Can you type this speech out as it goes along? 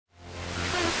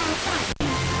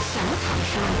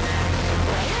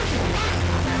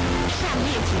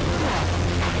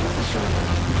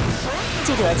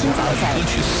记者今早在歌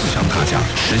曲4项大奖，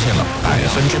实现了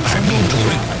100%命中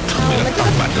率，成为了当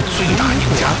晚的最大赢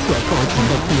家。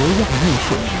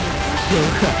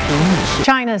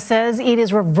 China says it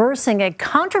is reversing a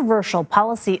controversial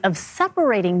policy of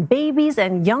separating babies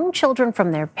and young children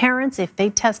from their parents if they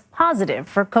test positive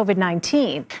for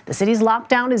COVID-19. The city's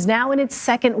lockdown is now in its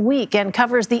second week and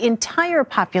covers the entire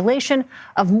population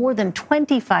of more than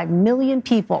 25 million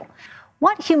people.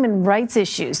 What human rights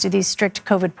issues do these strict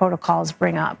COVID protocols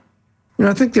bring up? You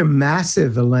know, I think they're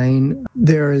massive, Elaine.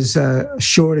 There is a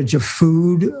shortage of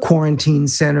food, quarantine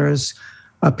centers.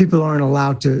 People aren't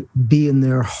allowed to be in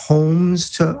their homes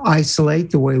to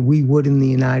isolate the way we would in the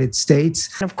United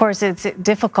States. Of course, it's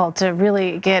difficult to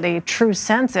really get a true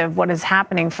sense of what is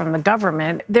happening from the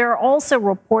government. There are also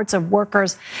reports of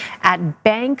workers at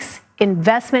banks,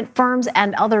 investment firms,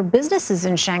 and other businesses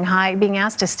in Shanghai being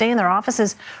asked to stay in their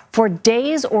offices for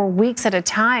days or weeks at a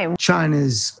time.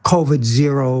 China's COVID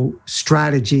zero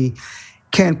strategy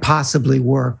can't possibly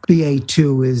work.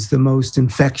 BA2 is the most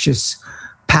infectious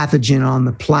pathogen on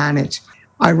the planet.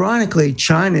 Ironically,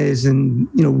 China is in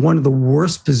one of the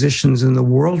worst positions in the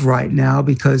world right now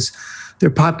because their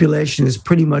population is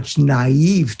pretty much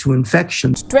naive to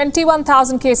infections.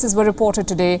 21,000 cases were reported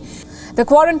today. The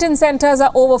quarantine centers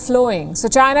are overflowing, so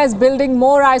China is building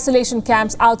more isolation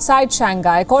camps outside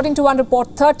Shanghai. According to one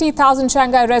report, 30,000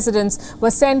 Shanghai residents were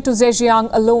sent to Zhejiang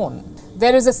alone.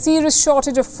 There is a serious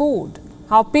shortage of food.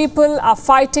 How people are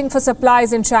fighting for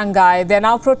supplies in Shanghai. They're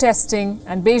now protesting,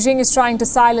 and Beijing is trying to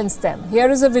silence them. Here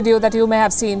is a video that you may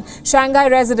have seen. Shanghai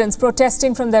residents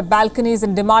protesting from their balconies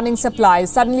and demanding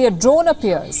supplies. Suddenly a drone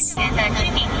appears.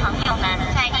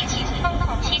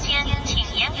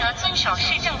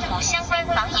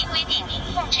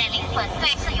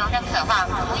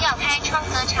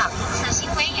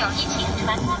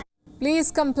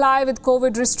 Please comply with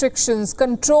COVID restrictions.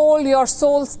 Control your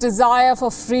soul's desire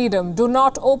for freedom. Do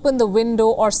not open the window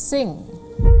or sing.2004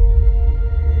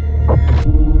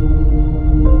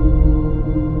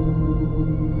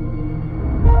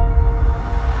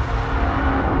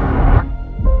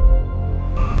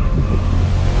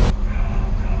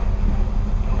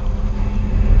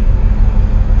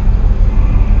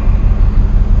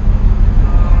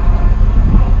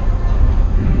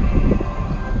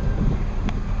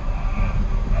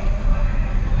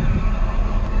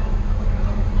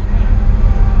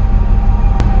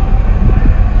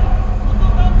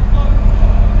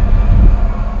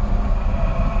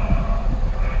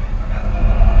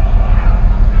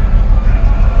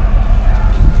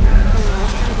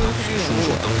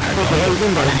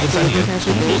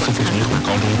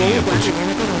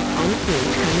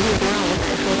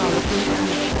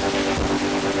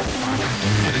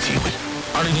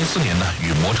年呢，与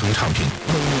魔城唱片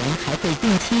每年还会定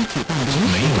期举办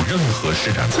没有任何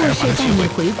施展才华的机会，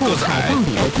个子矮，不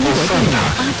帅他，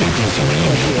被定性为一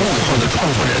名符号的创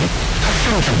作人，他甚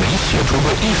至没写出过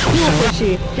一首又或是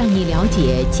让你了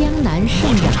解江南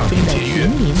圣长中的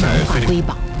平民文化瑰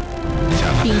宝，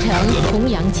秉承弘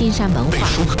扬金山文化，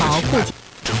保护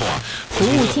之后服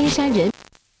务金山人。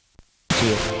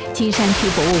金山区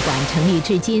博物馆成立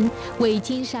至今，为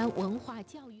金山文化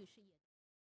教育事业。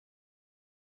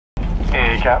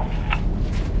Here you go.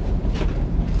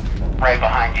 Right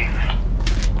behind you.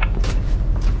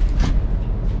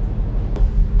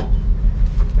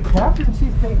 The captain and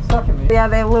chief can't suck at me. Yeah,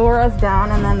 they lure us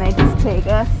down and then they just take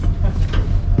us.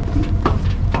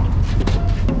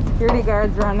 Security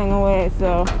guard's running away,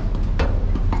 so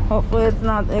hopefully it's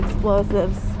not the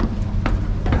explosives.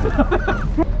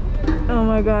 Oh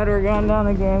my god, we're going down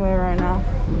the gangway right now.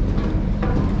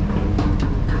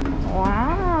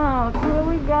 Wow, look what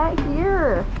we got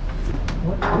here.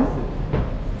 What is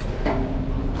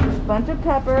it? Bunch of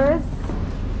peppers,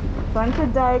 bunch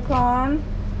of daikon,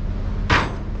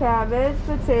 cabbage,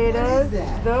 potatoes. What is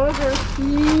that? Those are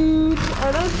huge.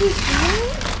 Are those zucchini?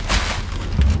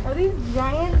 Are these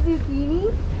giant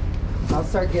zucchini? I'll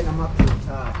start getting them up to the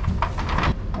top.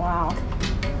 Wow.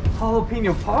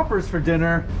 Jalapeno poppers for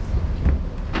dinner.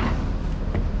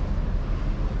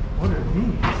 What are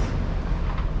these?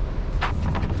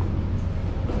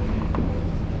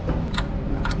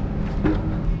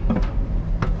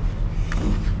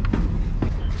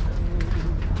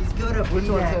 He's good at which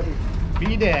one's heavy?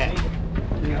 Beat it.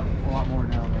 Yeah, a lot more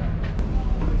now.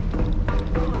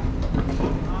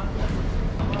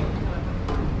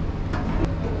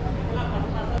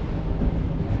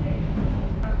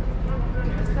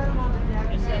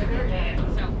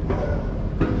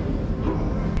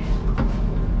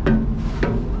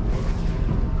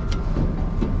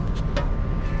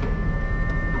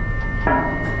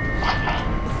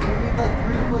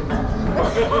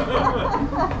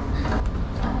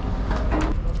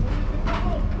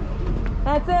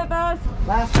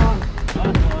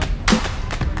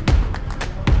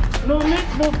 No meat,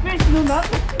 no fish, no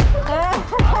nothing. I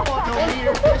want no meat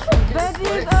or fish.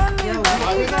 Veggies only,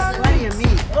 veggies only. Plenty of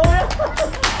meat. Oh yeah.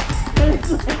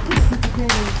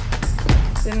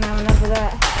 Didn't have enough of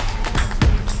that.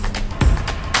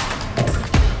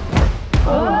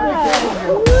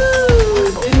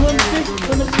 Anyone fish?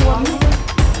 Somebody want meat?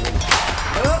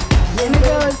 Here it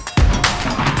goes.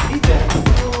 Eat that.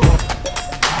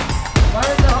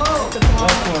 Fire the hole.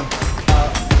 Last one.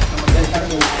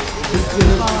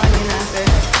 Fall onion after.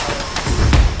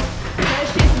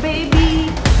 Precious baby.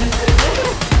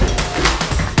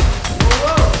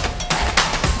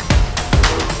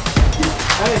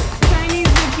 Hey. Chinese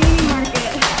zucchini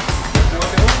market.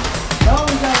 No,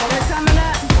 we got one. They're coming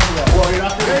up. Well, you're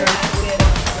not there.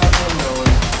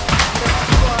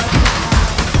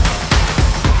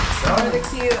 Oh, they're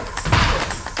cute.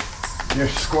 Your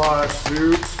squash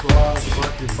soup, squash,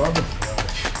 like your bubble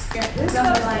squash.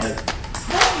 Something like.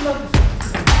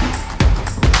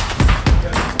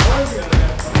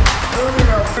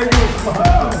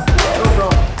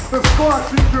 The squash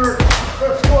is your, the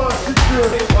squash is your.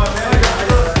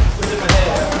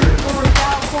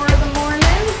 Workout for the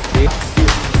morning. Yes,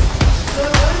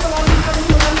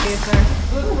 sir.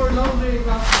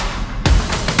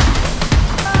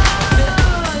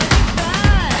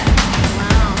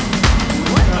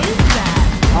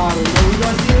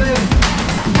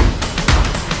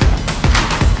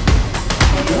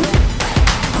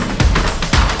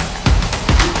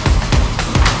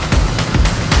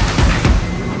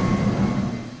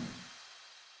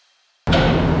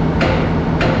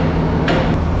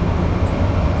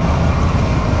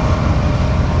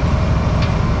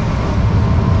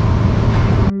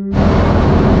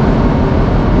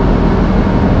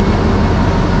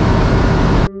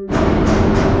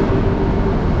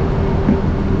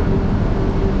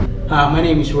 My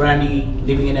name is Randy,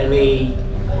 living in LA,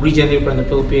 originally from the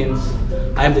Philippines.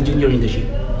 I am the junior in the ship.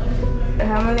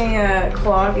 How many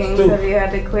cloggings have you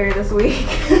had to clear this week?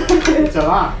 It's a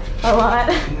lot. A lot.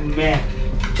 Man,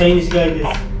 Chinese guys,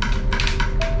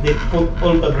 they put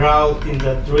all the grout in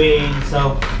the drain,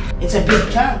 so it's a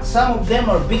big chunk. Some of them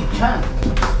are big chunks.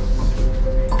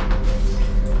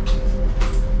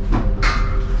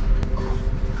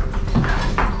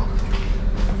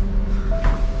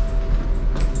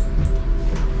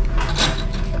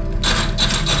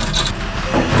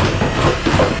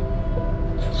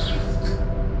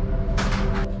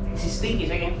 Stinky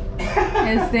again.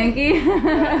 It's stinky.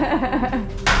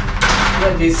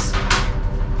 But this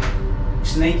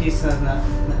snake is not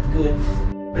good.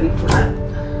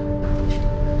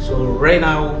 So right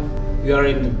now we are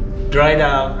in the dry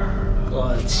dock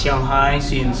Shanghai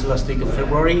since last week of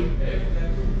February,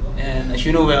 and as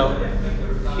you know well,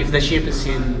 if the ship is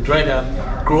in dry dock,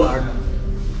 crew are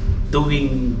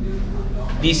doing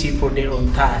busy for their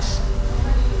own tasks,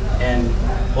 and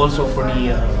also for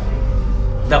the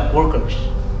dock workers.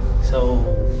 So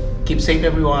keep safe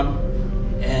everyone,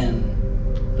 and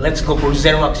let's go for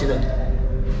zero accident.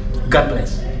 God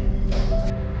bless.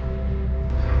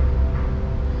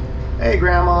 Hey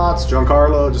Grandma, it's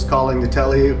Giancarlo, just calling to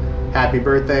tell you happy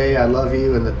birthday, I love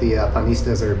you, and that the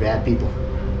panistas are bad people.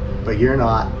 But you're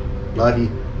not. Love you.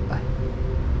 Bye.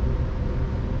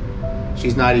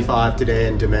 She's 95 today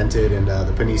and demented, and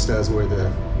the panistas were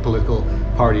the political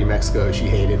party in Mexico she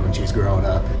hated when she was growing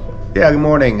up. Yeah, good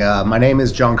morning. My name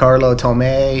is Giancarlo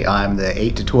Tomei. I'm the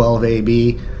 8 to 12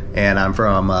 AB, and I'm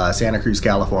from Santa Cruz,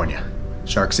 California,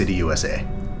 Shark City, USA.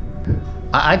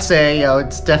 I'd say,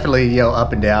 it's definitely,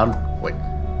 up and down. Wait,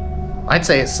 I'd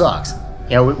say it sucks.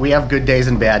 We have good days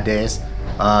and bad days.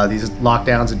 These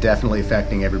lockdowns are definitely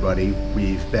affecting everybody.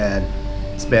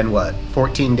 It's been what,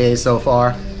 14 days so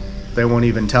far? They won't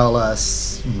even tell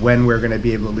us when we're gonna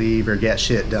be able to leave or get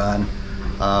shit done.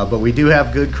 But we do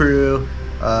have good crew.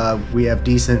 We have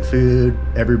decent food.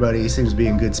 Everybody seems to be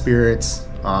in good spirits.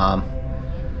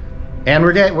 And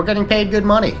we're getting paid good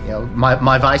money.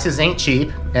 My vices ain't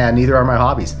cheap, and neither are my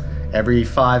hobbies. Every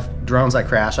 5 drones I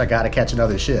crash, I gotta catch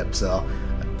another ship. So,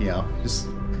 just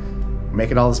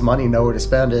making all this money, know where to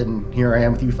spend it, and here I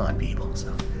am with you fine people.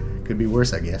 So, could be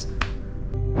worse, I guess.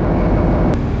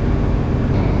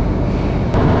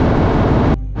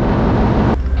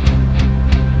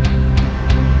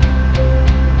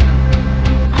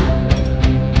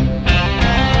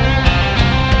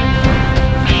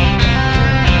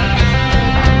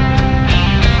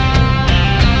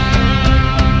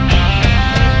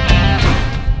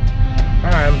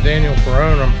 I'm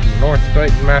from North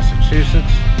Dayton,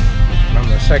 Massachusetts, and I'm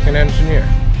the second engineer.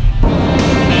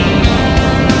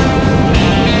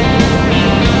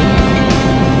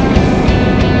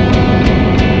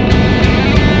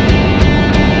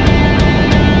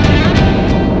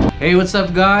 Hey, what's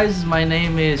up guys? My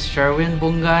name is Sherwin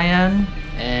Bungayan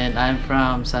and I'm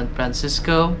from San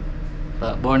Francisco,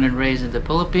 born and raised in the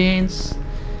Philippines,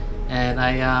 and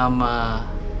I am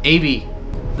 80.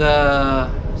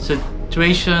 The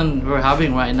situation we're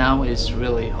having right now is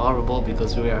really horrible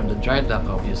because we are on the dry dock,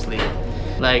 obviously.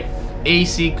 Like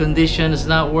AC condition is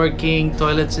not working,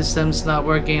 toilet system's not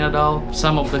working at all.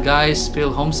 Some of the guys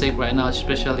feel homesick right now,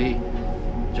 especially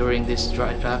during this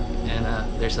dry dock, and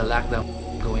there's a lockdown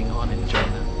going on in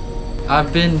China.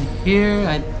 I've been here,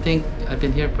 I think I've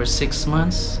been here for 6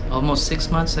 months, almost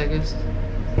 6 months I guess.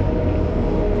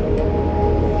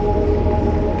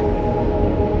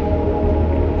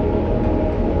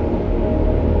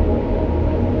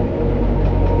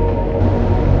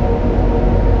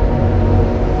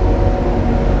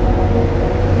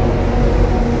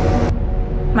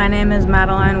 My name is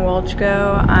Madeline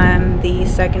Wolchko. I'm the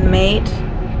second mate.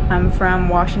 I'm from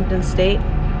Washington State.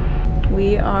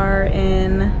 We are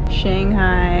in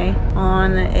Shanghai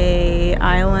on an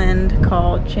island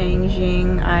called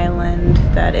Changxing Island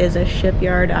that is a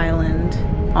shipyard island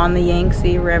on the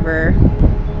Yangtze River.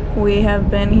 We have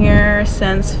been here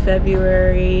since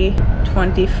February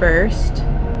 21st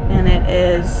and it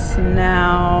is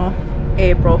now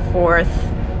April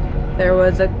 4th. There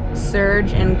was a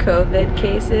surge in COVID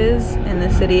cases in the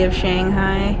city of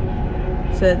Shanghai,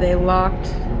 so they locked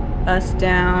us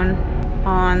down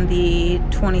on the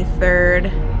 23rd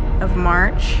of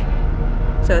March.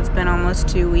 So it's been almost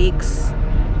 2 weeks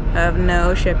of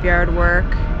no shipyard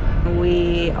work.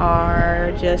 We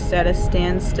are just at a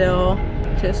standstill,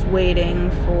 just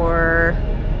waiting for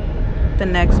the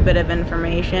next bit of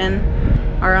information.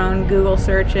 Our own Google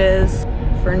searches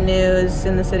for news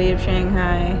in the city of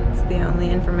Shanghai, it's the only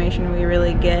information we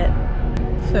really get.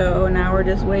 So now we're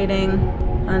just waiting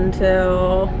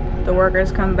until the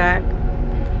workers come back.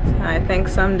 I think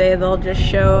someday they'll just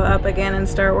show up again and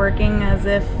start working as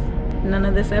if none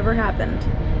of this ever happened.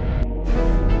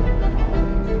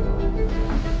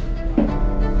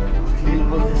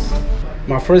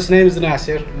 My first name is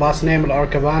Nasir, last name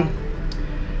Al-Arkaban.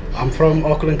 I'm from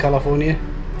Oakland, California.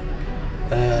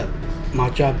 My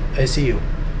job, ICU.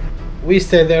 We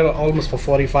stayed there almost for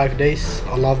 45 days.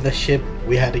 I love the ship.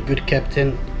 We had a good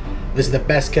captain. This is the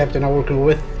best captain I'm working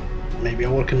with. Maybe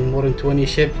I'm working more than 20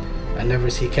 ships. I never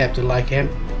see a captain like him.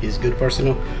 He's good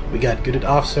personal. We got good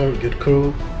officer, good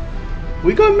crew.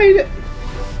 We gonna made it.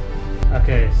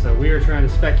 Okay, so we are trying to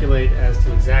speculate as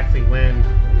to exactly when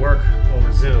work will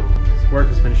resume. Work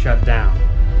has been shut down.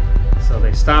 So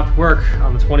they stopped work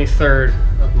on the 23rd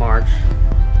of March,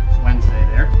 Wednesday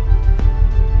there,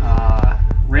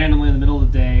 randomly in the middle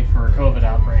of the day for a COVID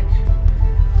outbreak.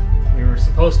 We were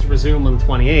supposed to resume on the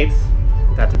 28th.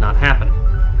 That did not happen.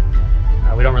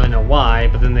 We don't really know why,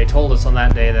 but then they told us on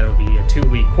that day that it would be a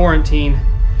 2-week quarantine.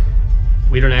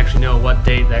 We don't actually know what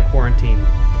date that quarantine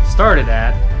started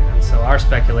at, and so our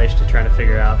speculation is trying to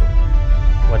figure out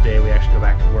what day we actually go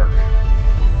back to work.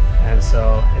 And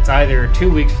so it's either 2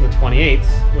 weeks from the 28th,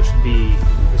 which would be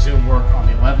resume work on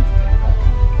the 11th of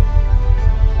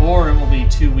April, or it will be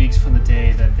 2 weeks from the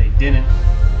day that they didn't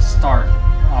start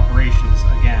operations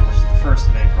again, which is the 1st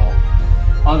of April.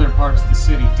 Other parts of the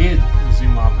city did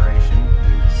resume operation.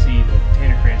 You can see the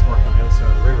container cranes working on the other side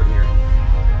of the river here.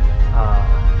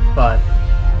 But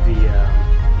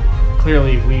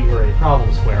clearly we were a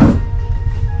problem square.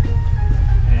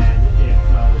 And if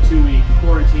the 2-week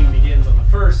quarantine begins on the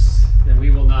 1st, then we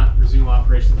will not resume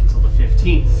operations until the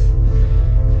 15th.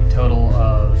 A total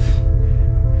of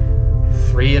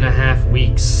 3.5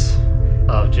 weeks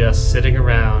of just sitting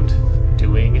around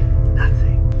doing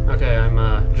nothing. Okay, I'm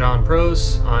John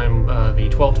Prose. I'm the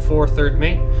 12 to 4 third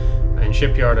mate. In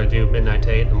shipyard I do midnight to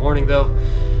 8 in the morning though,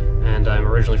 and I'm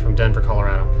originally from Denver,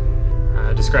 Colorado.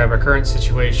 I describe our current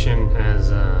situation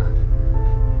as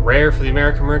rare for the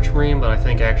American Merchant Marine, but I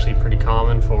think actually pretty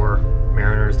common for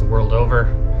mariners the world over.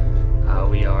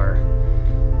 We are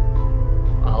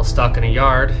all stuck in a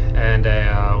yard, and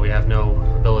we have no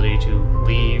ability to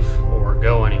leave or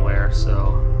go anywhere,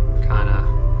 so kind of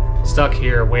stuck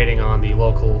here waiting on the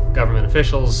local government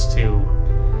officials to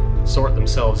sort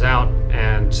themselves out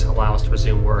and allow us to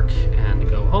resume work and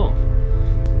go home.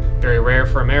 Very rare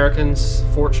for Americans,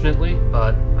 fortunately,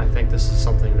 but I think this is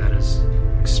something that is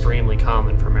extremely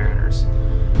common for mariners.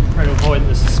 Try to avoid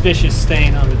the suspicious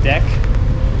stain on the deck.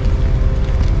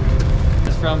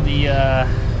 It's from the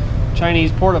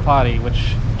Chinese porta potty,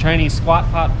 Chinese squat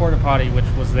pot porta potty, which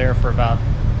was there for about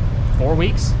 4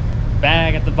 weeks.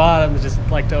 Bag at the bottom that just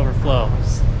like to overflow.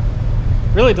 It's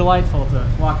really delightful to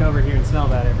walk over here and smell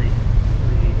that every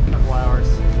couple hours.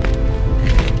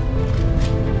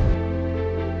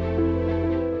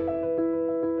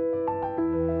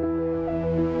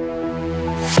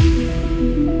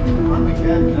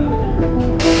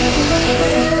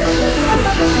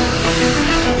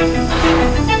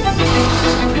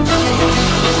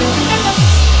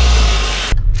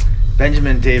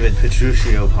 Benjamin David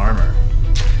Petruccio Palmer.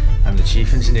 I'm the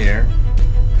chief engineer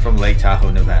from Lake Tahoe,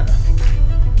 Nevada.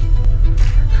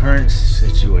 Our current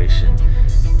situation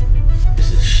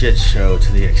is a shit show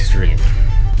to the extreme.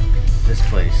 This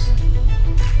place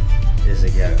is a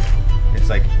ghetto.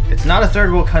 It's not a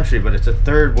third world country, but it's a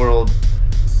third world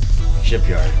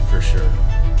shipyard for sure.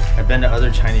 I've been to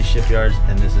other Chinese shipyards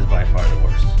and this is by far the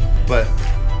worst. But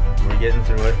we're getting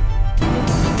through it.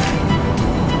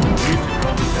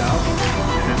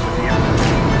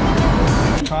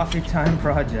 Coffee time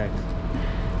project.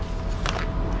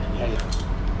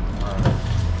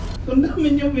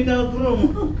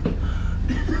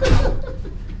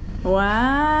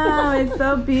 Wow, it's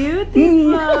so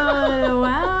beautiful.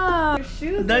 Wow.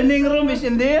 Dining room is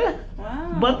in there.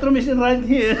 Wow. Bathroom is right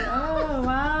here. Oh,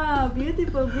 wow.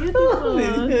 Beautiful, beautiful.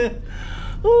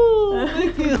 Oh,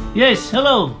 thank you. Yes,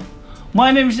 hello.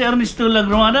 My name is Ernesto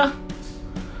Lagramada.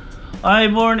 I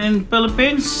born in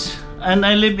Philippines and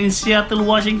I live in Seattle,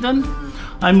 Washington.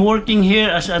 I'm working here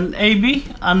as an AB,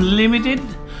 unlimited.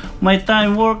 My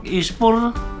time work is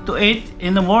 4 to 8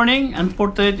 in the morning and 4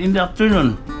 to 8 in the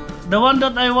afternoon. The one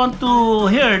that I want to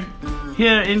hear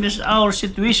here in this our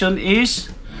situation is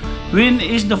when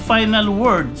is the final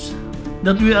words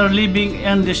that we are living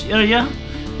in this area,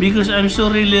 because I'm so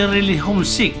really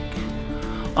homesick.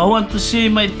 I want to see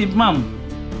my tip mom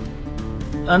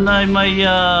and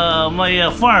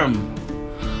my farm.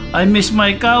 I miss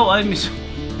my cow, I miss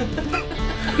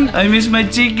I miss my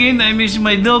chicken, I miss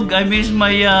my dog, I miss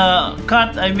my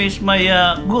cat, I miss my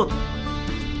goat.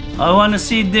 I want to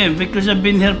see them because I've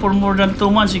been here for more than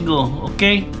 2 months ago,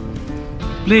 okay?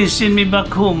 Please send me back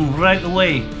home right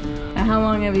away. And how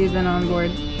long have you been on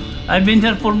board? I've been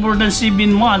here for more than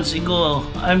 7 months ago.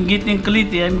 I'm getting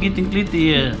clitty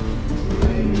here.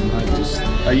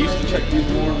 I used to check these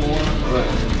more and more, but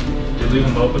they leave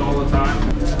them open all the time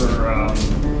for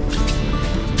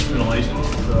ventilation.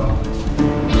 So.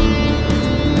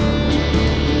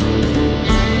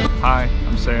 Hi,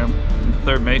 I'm Sam. I'm the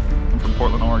third mate. I'm from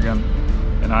Portland, Oregon,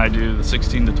 and I do the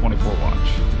 16 to 24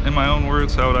 watch. In my own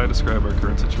words, how would I describe our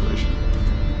current situation?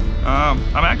 I'm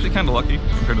actually kind of lucky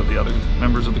compared to the other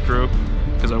members of the crew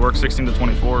because I work 16 to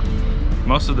 24.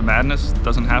 Most of the madness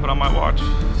doesn't happen on my watch,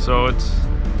 so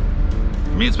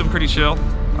for me it's been pretty chill.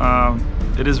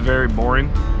 It is very boring,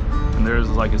 and there's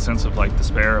like a sense of like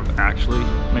despair of actually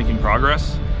making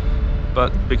progress.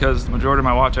 But because the majority of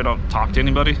my watch I don't talk to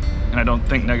anybody and I don't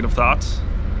think negative thoughts,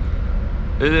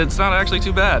 it's not actually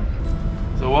too bad.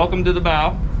 So welcome to the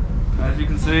bow. As you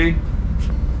can see,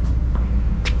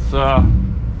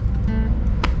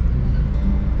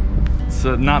 it's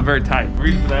not very tight. The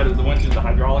reason for that is the winches, the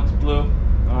hydraulics blew,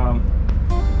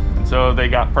 and so they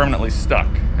got permanently stuck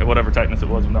at whatever tightness it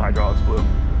was when the hydraulics blew.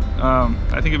 I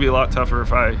think it'd be a lot tougher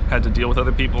if I had to deal with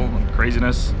other people and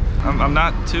craziness. I'm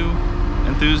not too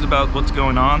enthused about what's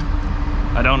going on.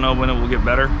 I don't know when it will get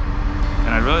better, and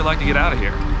I'd really like to get out of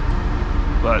here.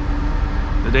 But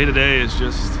the day-to-day is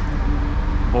just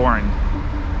boring.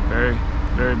 Very,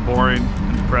 very boring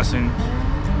and depressing.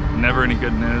 Never any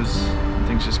good news.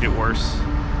 Things just get worse,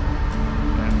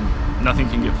 and nothing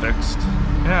can get fixed.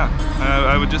 Yeah,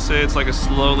 I would just say it's like a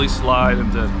slowly slide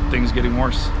into things getting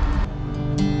worse.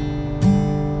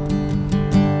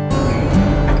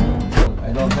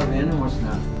 I don't have animals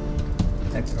now.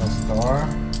 Extra store.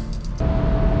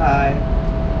 Hi,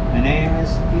 my name is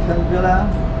Stephen Villa.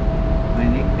 My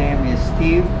nickname is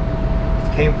Steve.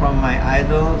 It came from my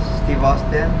idol, Steve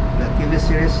Austin, the TV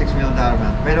series 6 Million Dollar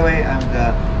Man. By the way, I'm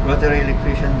the rotary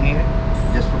electrician here,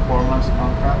 just for 4 months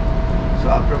contract. So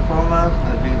after 4 months,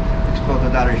 I'll be exposed to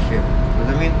the other ship. For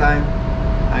the meantime,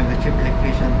 I'm the chief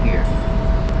electrician here.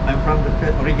 I'm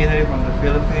originally from the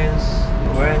Philippines.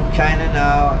 We're in China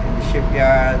now, in the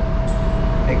shipyard.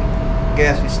 I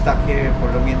guess we're stuck here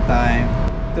for the meantime.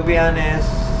 To be honest,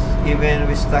 even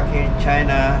we're stuck here in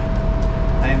China,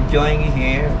 I'm enjoying it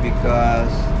here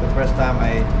because the first time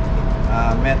I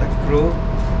met a crew,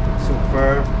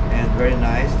 superb and very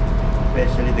nice.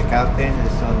 Especially the captain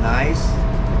is so nice,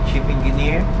 the chief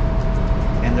engineer,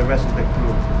 and the rest of the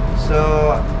crew.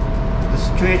 So the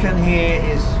situation here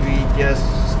is we just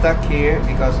stuck here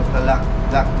because of the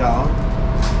lockdown,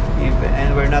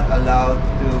 and we're not allowed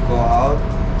to go out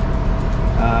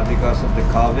because of the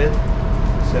COVID.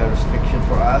 It's a restriction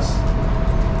for us.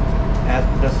 At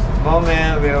this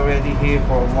moment, we're already here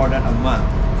for more than a month.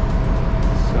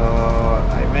 So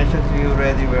I mentioned to you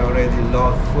already, we're already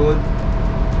low of food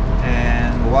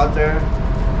and water,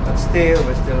 but still,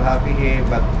 we're still happy here.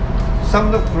 But some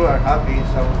of the crew are happy,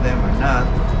 some of them are not.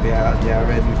 They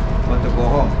already want to go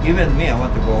home. Even me, I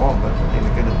want to go home, but we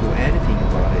cannot do anything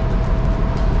about it.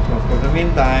 So for the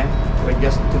meantime, we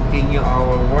just continue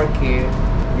our work here.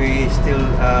 We still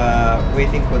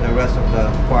waiting for the rest of the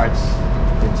parts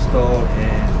installed,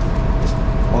 and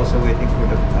also waiting for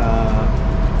the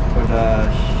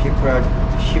shipyard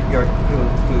crew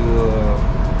to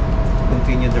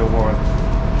continue their work.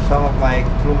 Some of my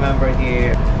crew members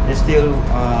here, they're still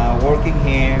working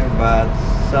here, but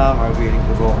some are willing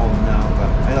to go home now. But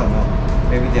I don't know,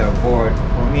 maybe they are bored.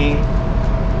 For me,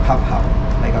 half,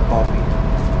 like a coffee.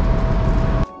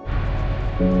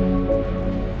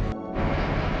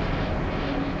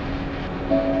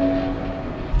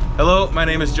 Hello, my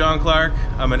name is John Clark.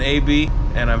 I'm an AB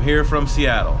and I'm here from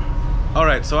Seattle. All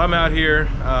right, so I'm out here.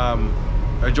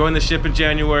 I joined the ship in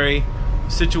January.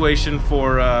 Situation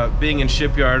for being in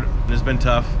shipyard has been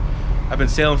tough. I've been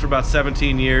sailing for about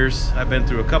 17 years. I've been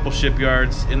through a couple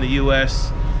shipyards in the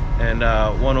US and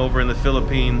one over in the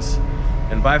Philippines.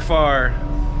 And by far,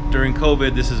 during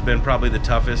COVID, this has been probably the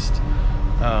toughest.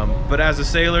 But as a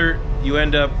sailor, you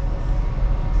end up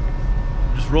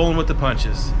just rolling with the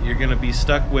punches. You're gonna be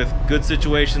stuck with good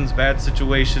situations, bad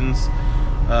situations.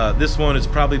 This one has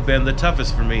probably been the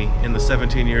toughest for me in the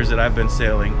 17 years that I've been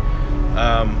sailing.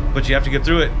 But you have to get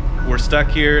through it. We're stuck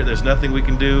here. There's nothing we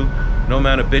can do. No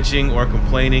amount of bitching or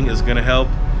complaining is gonna help.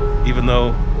 Even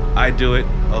though I do it,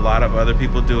 a lot of other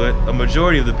people do it, a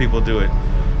majority of the people do it.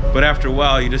 But after a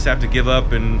while, you just have to give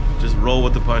up and just roll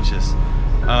with the punches.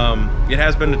 It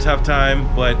has been a tough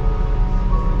time, but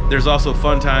there's also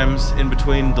fun times in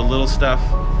between the little stuff.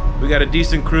 We got a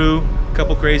decent crew, a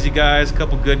couple crazy guys, a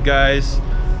couple good guys.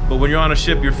 But when you're on a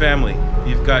ship, you're family.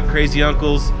 You've got crazy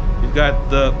uncles, you've got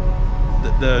the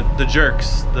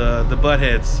jerks, the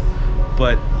buttheads.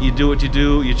 But you do what you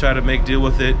do, you try to make deal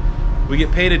with it. We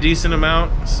get paid a decent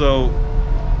amount, so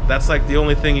that's like the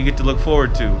only thing you get to look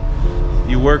forward to.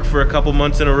 You work for a couple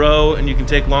months in a row and you can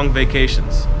take long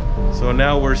vacations. So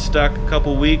now we're stuck a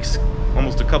couple weeks,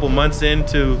 almost a couple months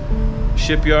into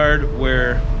shipyard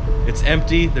where it's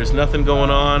empty, there's nothing going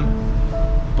on,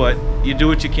 but you do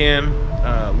what you can.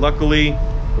 Luckily,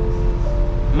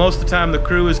 most of the time the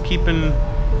crew is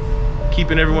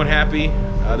keeping everyone happy.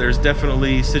 There's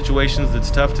definitely situations that's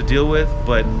tough to deal with,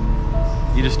 but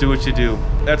you just do what you do.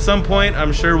 At some point,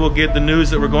 I'm sure we'll get the news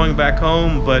that we're going back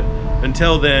home, but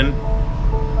until then,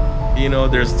 you know,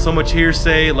 there's so much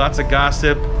hearsay, lots of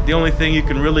gossip. The only thing you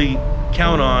can really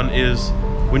count on is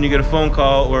when you get a phone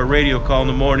call or a radio call in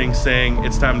the morning saying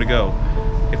it's time to go.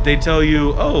 If they tell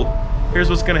you, oh, here's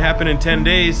what's gonna happen in 10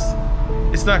 days,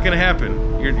 it's not gonna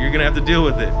happen. You're gonna have to deal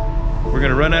with it. We're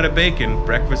gonna run out of bacon.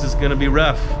 Breakfast is gonna be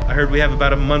rough. I heard we have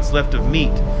about a month's left of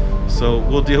meat, so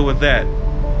we'll deal with that.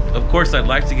 Of course, I'd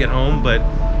like to get home, but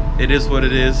it is what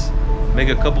it is. Make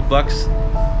a couple bucks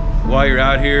while you're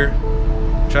out here.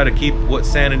 Try to keep what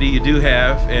sanity you do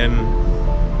have and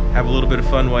have a little bit of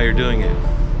fun while you're doing it.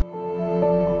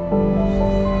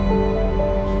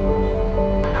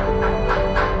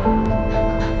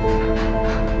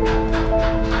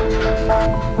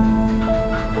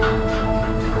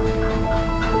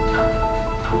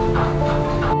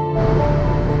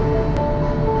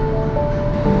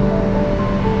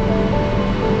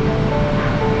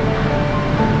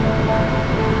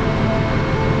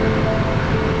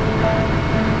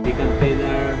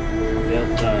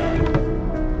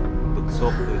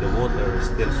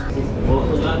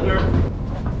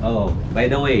 Oh, by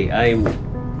the way, I'm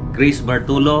Chris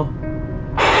Bartulo.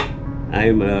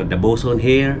 I'm the bosun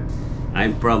here.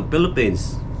 I'm from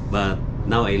Philippines, but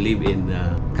now I live in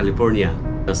California.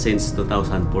 Since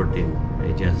 2014,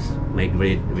 I just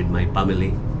migrated with my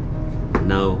family.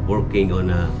 Now working on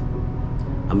a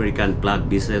American flag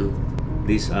vessel.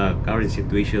 This current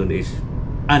situation is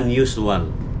unusual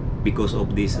because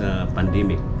of this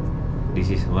pandemic. This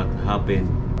is what happened.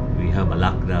 We have a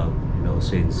lockdown, you know,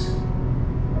 since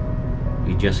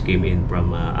we just came in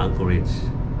from Anchorage,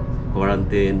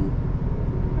 quarantine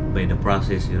by the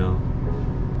process, you know.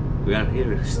 We are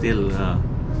here still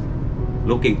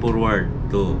looking forward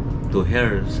to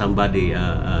hear somebody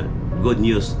good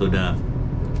news to the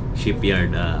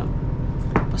shipyard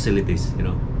facilities, you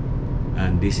know.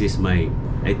 And this is my,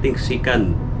 I think,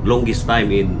 second longest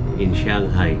time in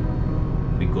Shanghai,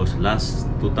 because last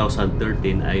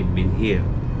 2013 I've been here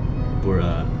for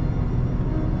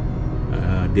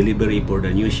delivery for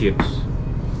the new ships.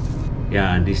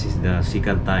 Yeah, and this is the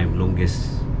second time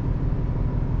longest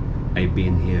I've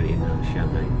been here in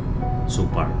Shanghai so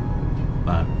far.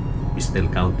 But we're still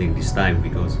counting this time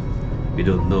because we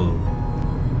don't know.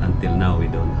 Until now, we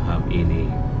don't have any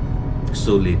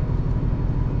solid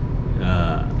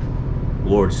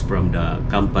words from the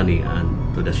company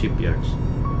and to the shipyards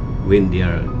when they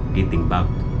are getting back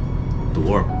to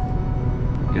work.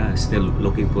 yeah, still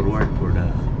looking forward for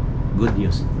the good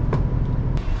news.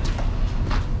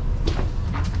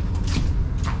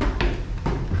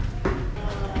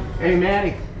 Hey,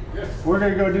 Maddie. Yes. We're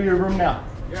gonna go do your room now.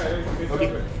 Yeah,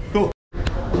 okay. Cool.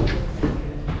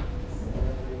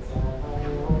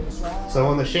 So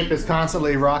when the ship is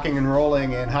constantly rocking and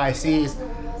rolling in high seas,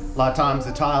 a lot of times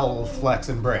the tile will flex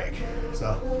and break.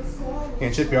 So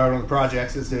in shipyard, one of the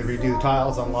projects is to redo the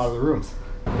tiles on a lot of the rooms.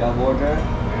 Job order,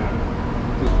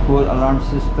 full alarm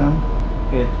system,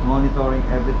 it's monitoring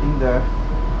everything there.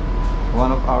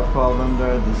 One of our problems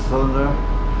there, the cylinder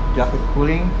jacket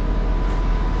cooling.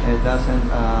 It doesn't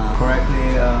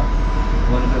correctly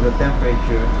monitor the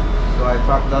temperature. So I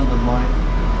tracked down the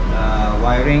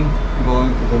wiring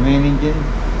going to the main engine,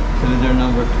 cylinder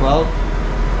number 12,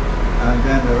 and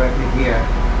then directly here.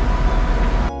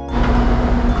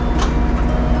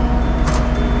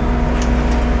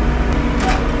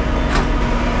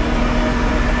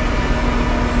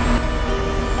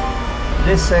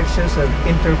 This section is an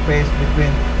interface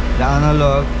between the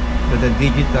analog to the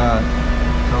digital.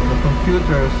 So the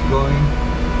computer is going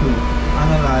to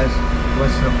analyze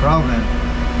what's the problem.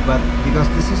 But because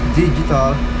this is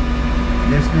digital,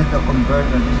 there's need a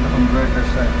converter. This is the converter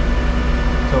side.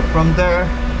 So from there,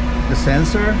 the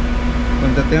sensor,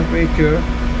 from the temperature,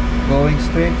 going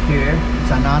straight here,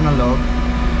 it's an analog,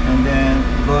 and then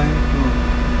going to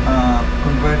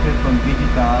convert it from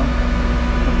digital.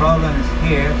 The problem is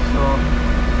here, so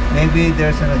maybe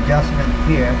there's an adjustment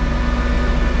here.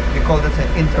 We call this an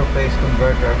interface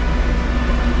converter.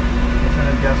 It's an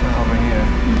adjustment over here.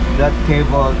 That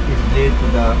cable is lead to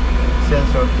the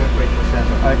sensor, temperature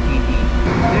sensor, RTD.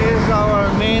 This is our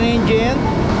main engine,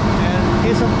 and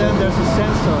each of them there's a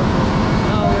sensor.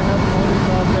 Now we have only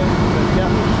problem with the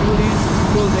jacket cooling,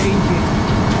 cool the engine.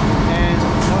 And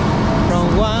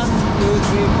from 1, 2,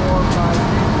 3, 4, 5,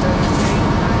 6, 7,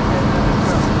 8, 9,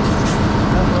 10,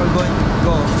 11, 12. That's where we're going to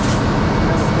go.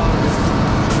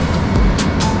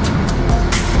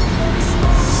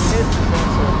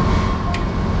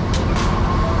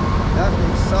 That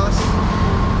exhaust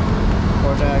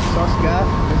for the exhaust gas,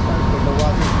 this one for the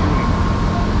water cooling.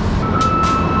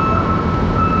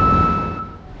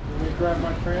 Let me grab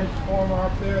my transformer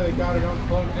up there, they got it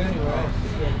unplugged anyway.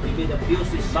 Maybe the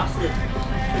fuse is busted.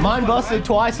 Mine busted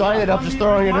twice, so I ended up just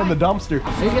throwing it in the dumpster.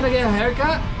 Are you gonna get a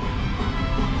haircut?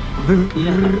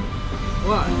 Yeah.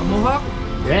 What, a mohawk?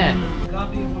 Yeah.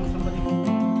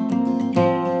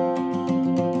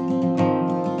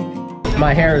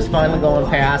 My hair is finally going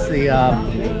past the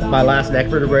my last neck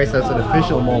vertebrae, so it's an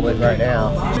official mullet right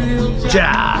now.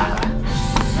 Ja!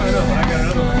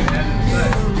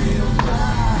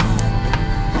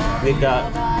 We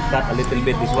got a little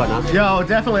bit this one, huh? Yo,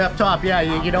 definitely up top. Yeah,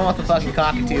 you don't want the fucking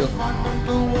cockatiel.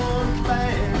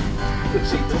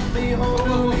 Hey,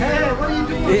 what are you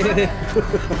doing?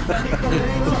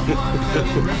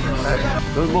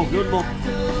 Good move, good move.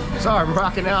 Sorry, I'm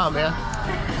rocking out, man.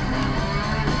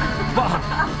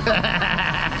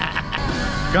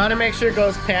 Gotta make sure it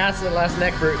goes past the last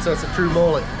neck vert, so it's a true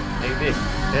mullet. Maybe.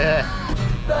 Yeah.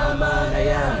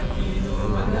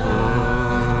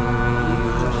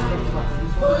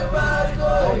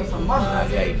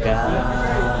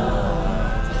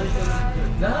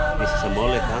 This is a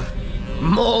mullet, huh?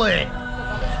 Mullet!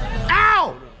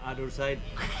 Ow! Other side.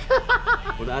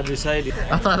 On the other side.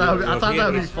 I thought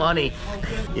that would be funny.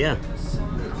 Yeah.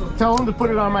 Tell him to put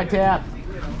it on my tab.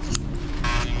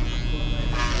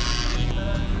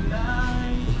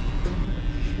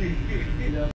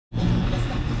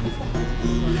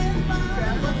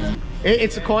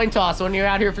 It's a coin toss. When you're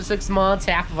out here for 6 months,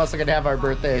 half of us are gonna have our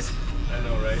birthdays. I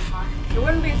know, right? It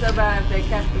wouldn't be so bad if they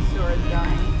kept the stores going.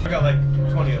 I got like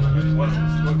 20 of them.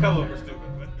 A couple of them are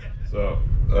stupid, but yeah. So,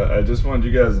 I just wanted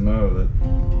you guys to know that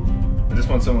I just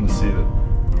want someone to see that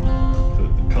the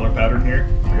color pattern here.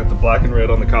 I got the black and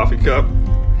red on the coffee cup.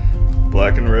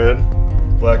 Black and red.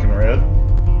 Black and red.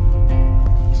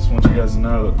 Just want you guys to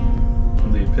know that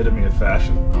I'm the epitome of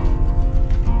fashion.